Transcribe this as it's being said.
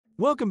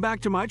Welcome back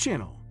to my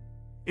channel.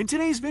 In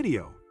today's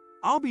video,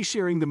 I'll be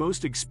sharing the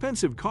most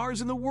expensive cars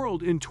in the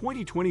world in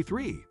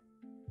 2023.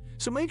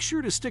 So make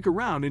sure to stick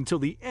around until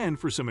the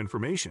end for some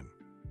information.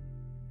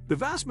 The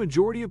vast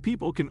majority of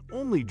people can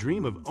only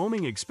dream of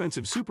owning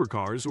expensive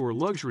supercars or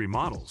luxury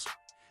models.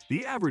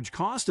 The average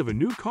cost of a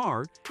new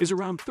car is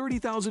around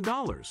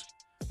 $30,000,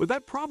 but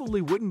that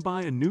probably wouldn't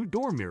buy a new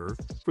door mirror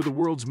for the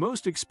world's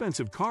most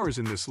expensive cars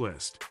in this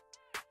list.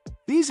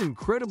 These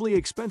incredibly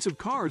expensive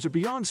cars are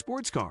beyond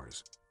sports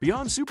cars,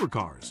 beyond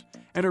supercars,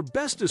 and are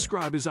best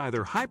described as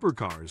either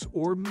hypercars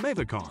or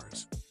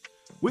megacars.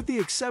 With the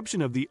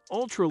exception of the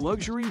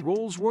ultra-luxury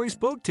Rolls-Royce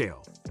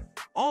Boattail,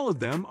 all of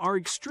them are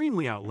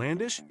extremely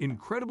outlandish,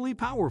 incredibly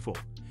powerful,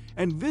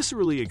 and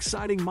viscerally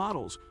exciting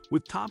models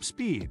with top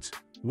speeds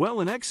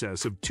well in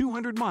excess of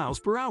 200 miles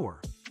per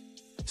hour.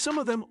 Some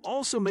of them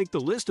also make the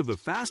list of the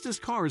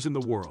fastest cars in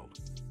the world.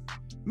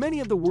 Many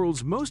of the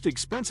world's most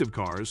expensive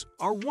cars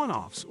are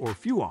one-offs or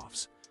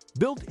few-offs,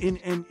 built in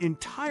an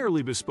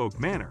entirely bespoke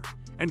manner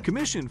and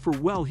commissioned for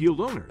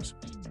well-heeled owners.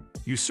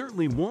 You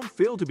certainly won't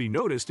fail to be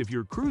noticed if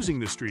you're cruising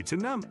the streets in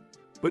them,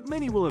 but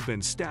many will have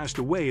been stashed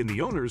away in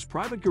the owner's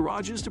private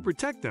garages to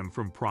protect them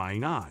from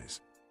prying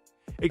eyes.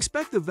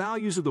 Expect the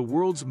values of the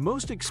world's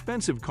most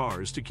expensive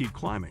cars to keep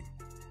climbing.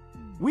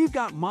 We've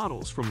got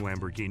models from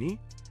Lamborghini,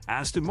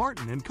 Aston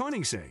Martin, and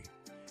Koenigsegg,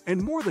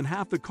 and more than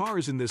half the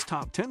cars in this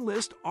top 10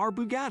 list are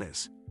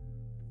Bugattis.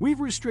 We've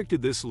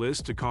restricted this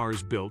list to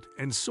cars built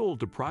and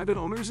sold to private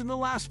owners in the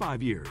last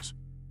 5 years.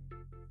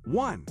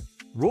 1.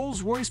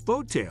 Rolls-Royce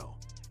Boattail.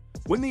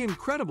 When the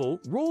incredible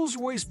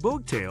Rolls-Royce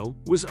Boattail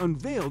was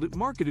unveiled, it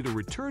marketed a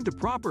return to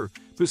proper,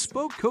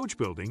 bespoke coach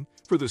building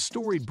for the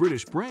storied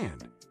British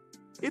brand.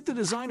 If the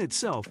design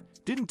itself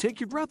didn't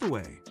take your breath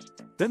away,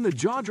 then the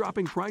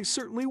jaw-dropping price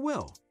certainly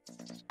will.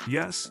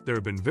 Yes, there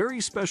have been very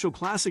special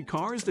classic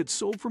cars that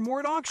sold for more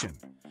at auction,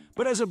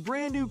 but as a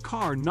brand new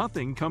car,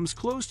 nothing comes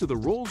close to the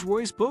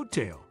Rolls-Royce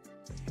Boattail.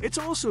 It's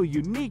also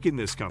unique in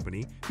this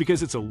company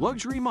because it's a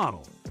luxury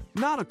model,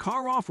 not a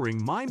car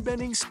offering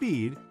mind-bending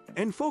speed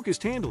and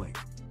focused handling.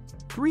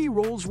 3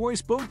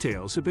 Rolls-Royce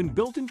Boattails have been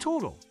built in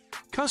total,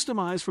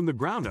 customized from the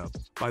ground up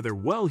by their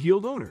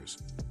well-heeled owners.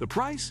 The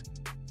price?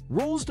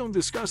 Rolls don't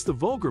discuss the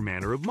vulgar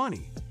manner of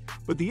money,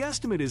 but the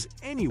estimate is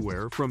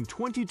anywhere from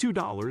 $22 to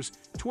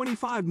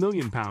 £25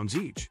 million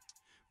each,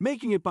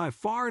 making it by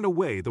far and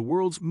away the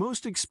world's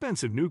most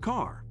expensive new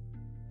car.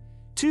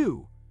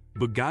 2.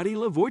 Bugatti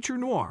La Voiture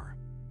Noire.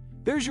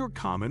 There's your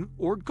common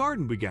or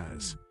garden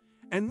Bugattis,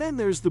 and then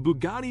there's the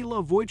Bugatti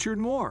La Voiture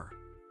Noire.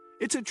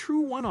 It's a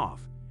true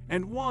one-off,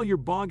 and while your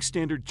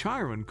bog-standard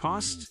Chiron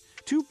costs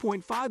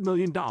 $2.5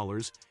 million,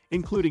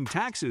 including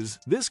taxes,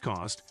 this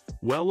cost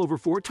well over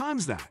 4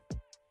 times that.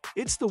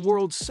 It's the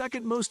world's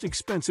second most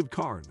expensive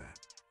car then.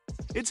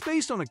 It's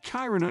based on a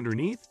Chiron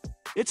underneath.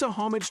 It's a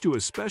homage to a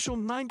special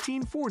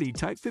 1940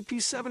 Type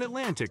 57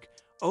 Atlantic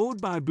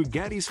owned by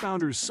Bugatti's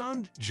founder's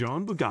son,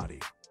 Jean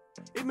Bugatti.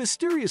 It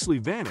mysteriously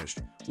vanished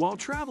while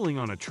traveling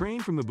on a train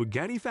from the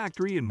Bugatti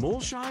factory in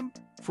Molsheim,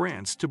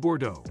 France to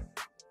Bordeaux.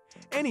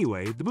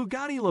 Anyway, the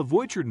Bugatti La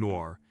Voiture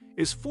Noire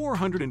is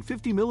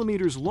 450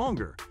 millimeters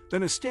longer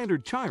than a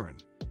standard Chiron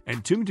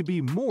and tuned to be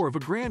more of a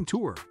grand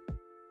tour.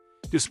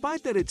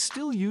 Despite that, it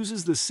still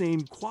uses the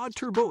same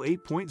quad-turbo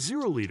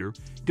 8.0-liter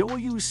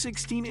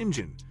W16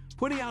 engine,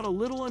 putting out a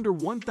little under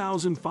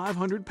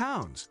 1,500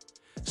 pounds,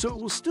 so it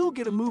will still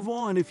get a move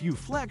on if you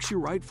flex your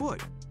right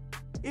foot.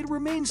 It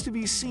remains to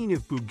be seen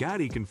if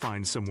Bugatti can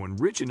find someone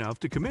rich enough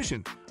to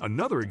commission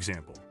another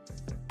example.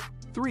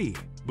 3.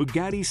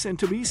 Bugatti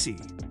Centomesi.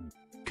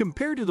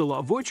 Compared to the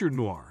La Voiture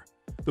Noire,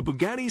 the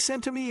Bugatti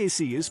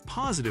Centomesi is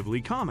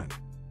positively common.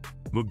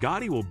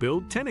 Bugatti will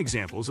build 10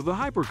 examples of the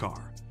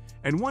hypercar,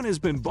 and one has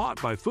been bought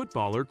by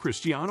footballer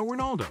Cristiano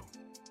Ronaldo.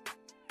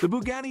 The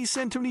Bugatti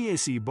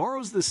Centomesi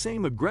borrows the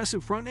same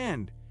aggressive front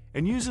end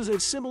and uses a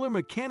similar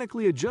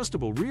mechanically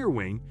adjustable rear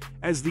wing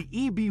as the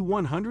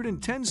EB110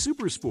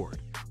 Supersport.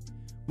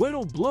 But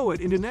it'll blow it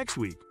into next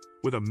week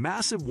with a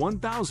massive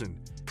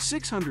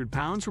 1,600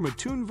 pounds from a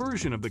tuned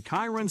version of the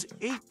Chiron's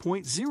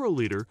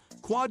 8.0-liter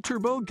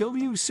quad-turbo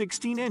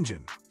W16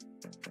 engine.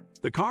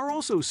 The car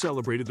also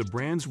celebrated the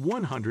brand's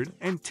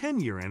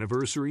 110-year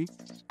anniversary.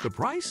 The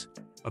price?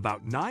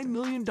 About $9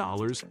 million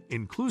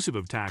inclusive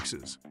of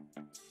taxes.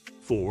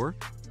 4.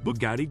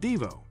 Bugatti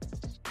Divo.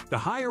 The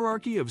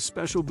hierarchy of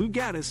special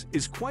Bugattis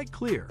is quite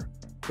clear.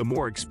 The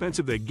more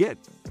expensive they get,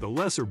 the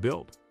lesser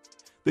built.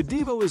 The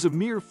Divo is a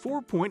mere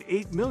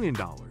 $4.8 million,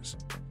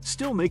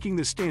 still making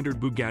the standard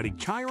Bugatti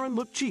Chiron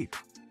look cheap,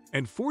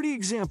 and 40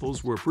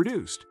 examples were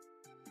produced.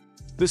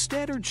 The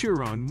standard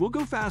Chiron will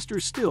go faster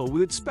still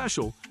with its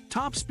special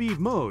top speed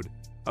mode,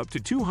 up to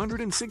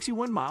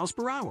 261 miles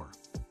per hour.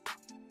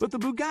 But the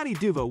Bugatti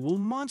Divo will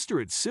monster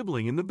its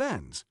sibling in the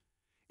Benz.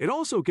 It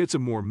also gets a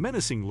more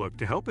menacing look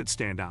to help it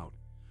stand out,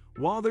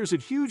 while there's a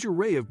huge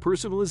array of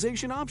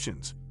personalization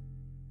options.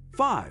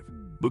 5.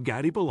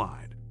 Bugatti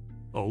Bolide.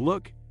 Oh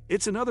look,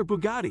 it's another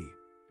Bugatti.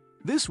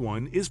 This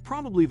one is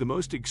probably the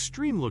most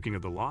extreme looking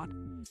of the lot,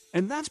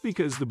 and that's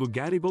because the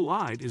Bugatti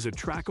Bolide is a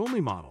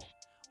track-only model,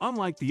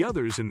 unlike the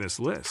others in this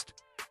list.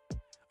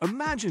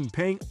 Imagine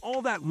paying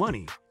all that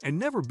money and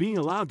never being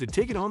allowed to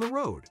take it on the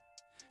road.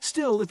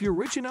 Still, if you're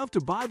rich enough to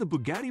buy the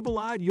Bugatti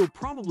Bolide, you'll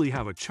probably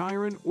have a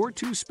Chiron or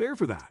two spare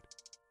for that.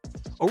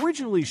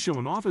 Originally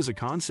shown off as a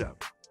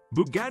concept,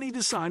 Bugatti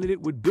decided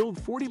it would build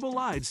 40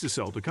 Bolides to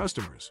sell to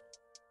customers.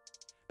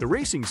 The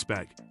racing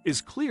spec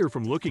is clear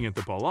from looking at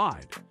the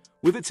Bolide,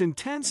 with its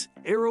intense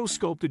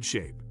aero-sculpted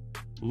shape,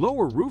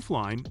 lower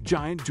roofline,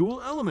 giant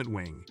dual-element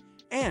wing,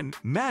 and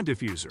mad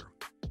diffuser.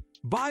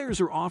 Buyers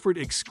are offered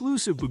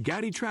exclusive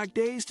Bugatti track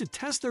days to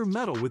test their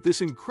mettle with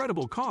this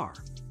incredible car.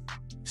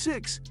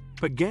 6.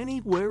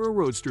 Pagani Huayra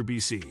Roadster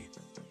BC.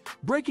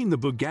 Breaking the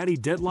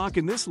Bugatti deadlock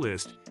in this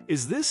list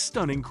is this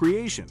stunning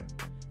creation,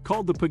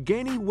 called the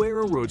Pagani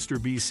Huayra Roadster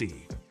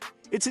BC.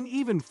 It's an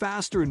even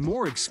faster and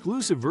more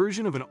exclusive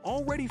version of an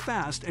already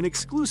fast and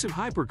exclusive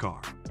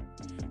hypercar.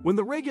 When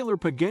the regular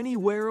Pagani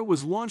Huayra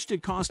was launched,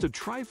 it cost a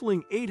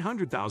trifling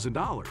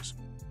 $800,000.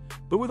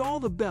 But with all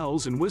the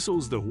bells and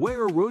whistles, the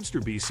Huayra Roadster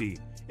BC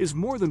is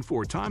more than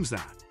 4 times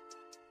that.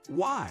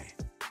 Why?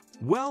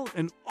 Well,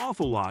 an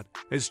awful lot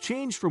has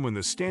changed from when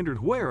the standard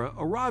Huayra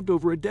arrived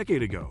over a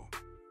decade ago.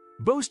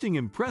 Boasting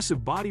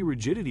impressive body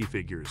rigidity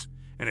figures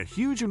and a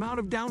huge amount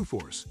of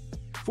downforce,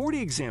 40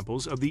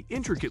 examples of the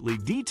intricately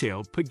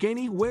detailed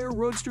Pagani Huayra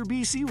Roadster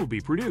BC will be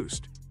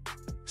produced.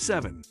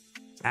 7.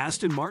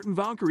 Aston Martin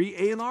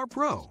Valkyrie A&R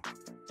Pro.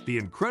 The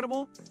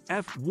incredible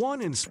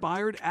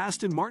F1-inspired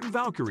Aston Martin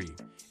Valkyrie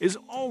is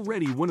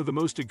already one of the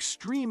most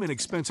extreme and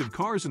expensive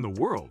cars in the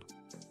world.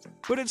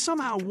 But it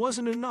somehow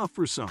wasn't enough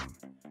for some,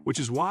 which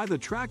is why the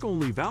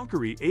track-only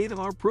Valkyrie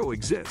A&R Pro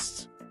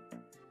exists.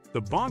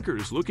 The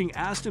bonkers-looking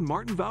Aston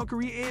Martin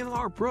Valkyrie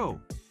A&R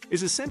Pro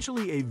is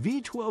essentially a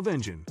V12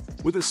 engine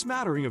with a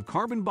smattering of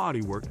carbon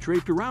bodywork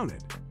draped around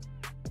it.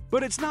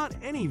 But it's not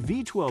any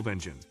V12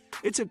 engine.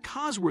 It's a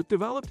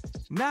Cosworth-developed,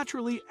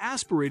 naturally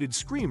aspirated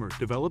screamer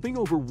developing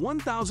over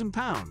 1,000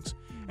 pounds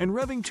and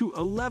revving to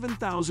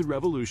 11,000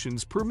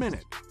 revolutions per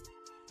minute.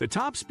 The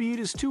top speed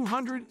is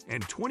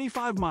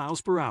 225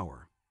 miles per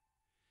hour.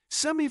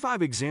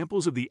 75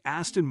 examples of the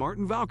Aston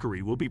Martin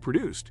Valkyrie will be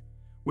produced,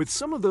 with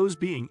some of those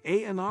being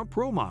A&R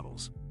Pro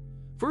models.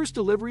 First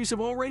deliveries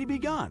have already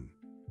begun.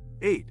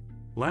 8.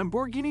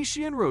 Lamborghini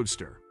Sián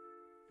Roadster.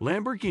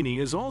 Lamborghini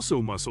is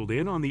also muscled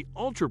in on the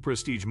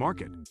ultra-prestige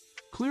market,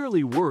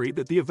 clearly worried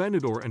that the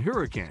Aventador and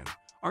Huracan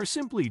are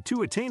simply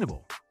too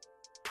attainable.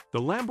 The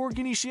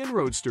Lamborghini Sián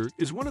Roadster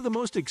is one of the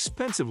most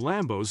expensive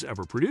Lambos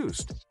ever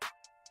produced.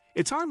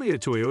 It's hardly a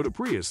Toyota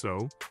Prius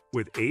though,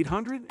 with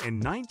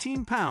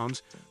 819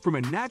 pounds from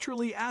a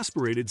naturally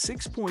aspirated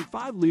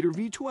 6.5-liter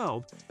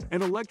V12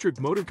 and electric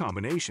motor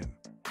combination.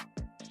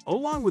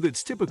 Along with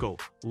its typical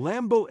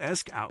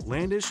Lambo-esque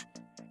outlandish,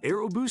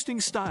 aero-boosting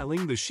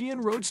styling, the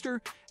Sián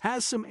Roadster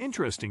has some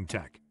interesting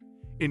tech,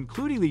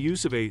 including the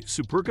use of a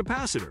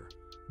supercapacitor,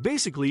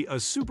 basically a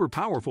super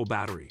powerful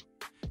battery,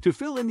 to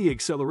fill in the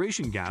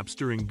acceleration gaps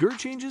during gear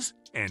changes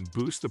and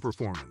boost the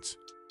performance.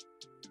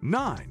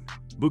 9.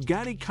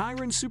 Bugatti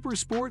Chiron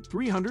Supersport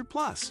 300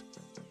 Plus.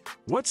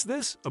 What's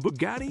this, a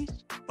Bugatti?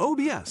 Oh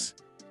yes,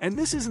 and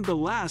this isn't the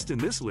last in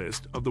this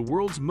list of the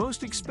world's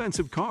most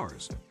expensive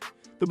cars.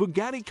 The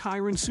Bugatti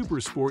Chiron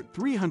Supersport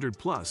 300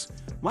 Plus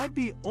might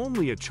be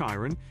only a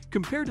Chiron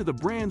compared to the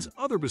brand's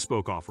other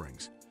bespoke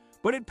offerings,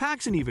 but it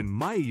packs an even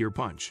mightier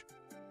punch.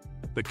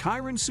 The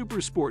Chiron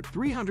Supersport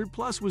 300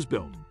 Plus was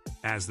built,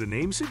 as the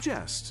name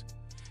suggests,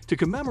 to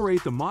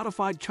commemorate the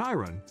modified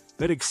Chiron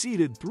that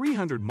exceeded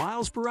 300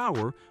 miles per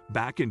hour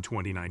back in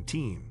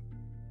 2019.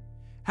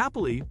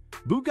 Happily,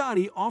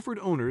 Bugatti offered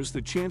owners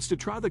the chance to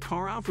try the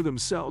car out for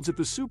themselves at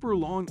the super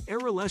long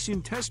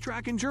Arlesian test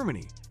track in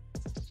Germany.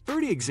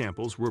 30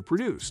 examples were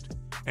produced,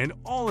 and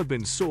all have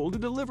been sold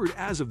and delivered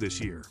as of this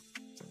year.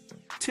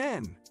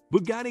 10.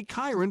 Bugatti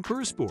Chiron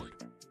Pursport.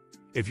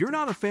 If you're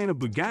not a fan of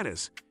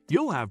Bugattis,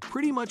 you'll have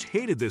pretty much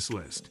hated this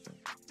list.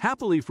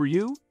 Happily for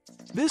you,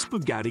 this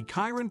Bugatti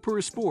Chiron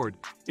Pursport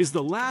is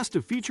the last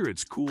to feature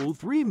its cool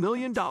 $3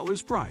 million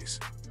price.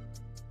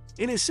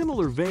 In a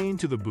similar vein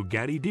to the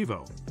Bugatti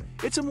Divo,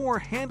 it's a more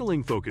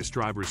handling-focused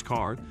driver's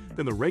car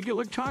than the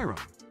regular Chiron,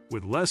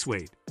 with less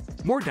weight,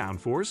 more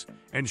downforce,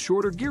 and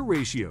shorter gear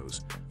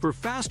ratios for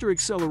faster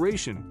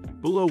acceleration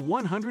below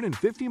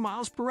 150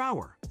 miles per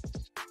hour.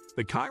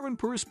 The Chiron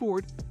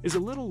Pursport is a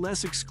little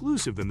less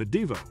exclusive than the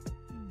Divo,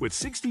 with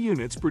 60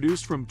 units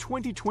produced from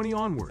 2020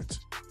 onwards.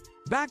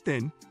 Back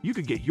then, you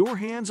could get your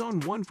hands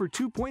on one for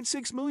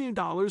 $2.6 million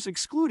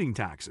excluding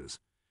taxes.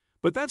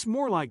 But that's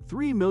more like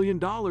 $3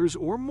 million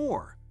or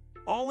more,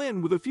 all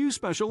in with a few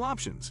special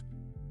options.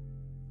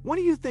 What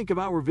do you think of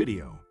our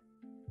video?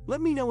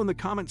 Let me know in the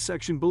comment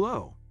section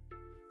below.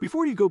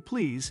 Before you go,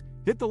 please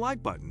hit the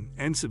like button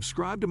and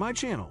subscribe to my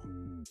channel.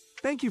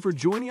 Thank you for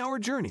joining our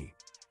journey.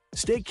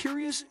 Stay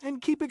curious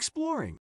and keep exploring.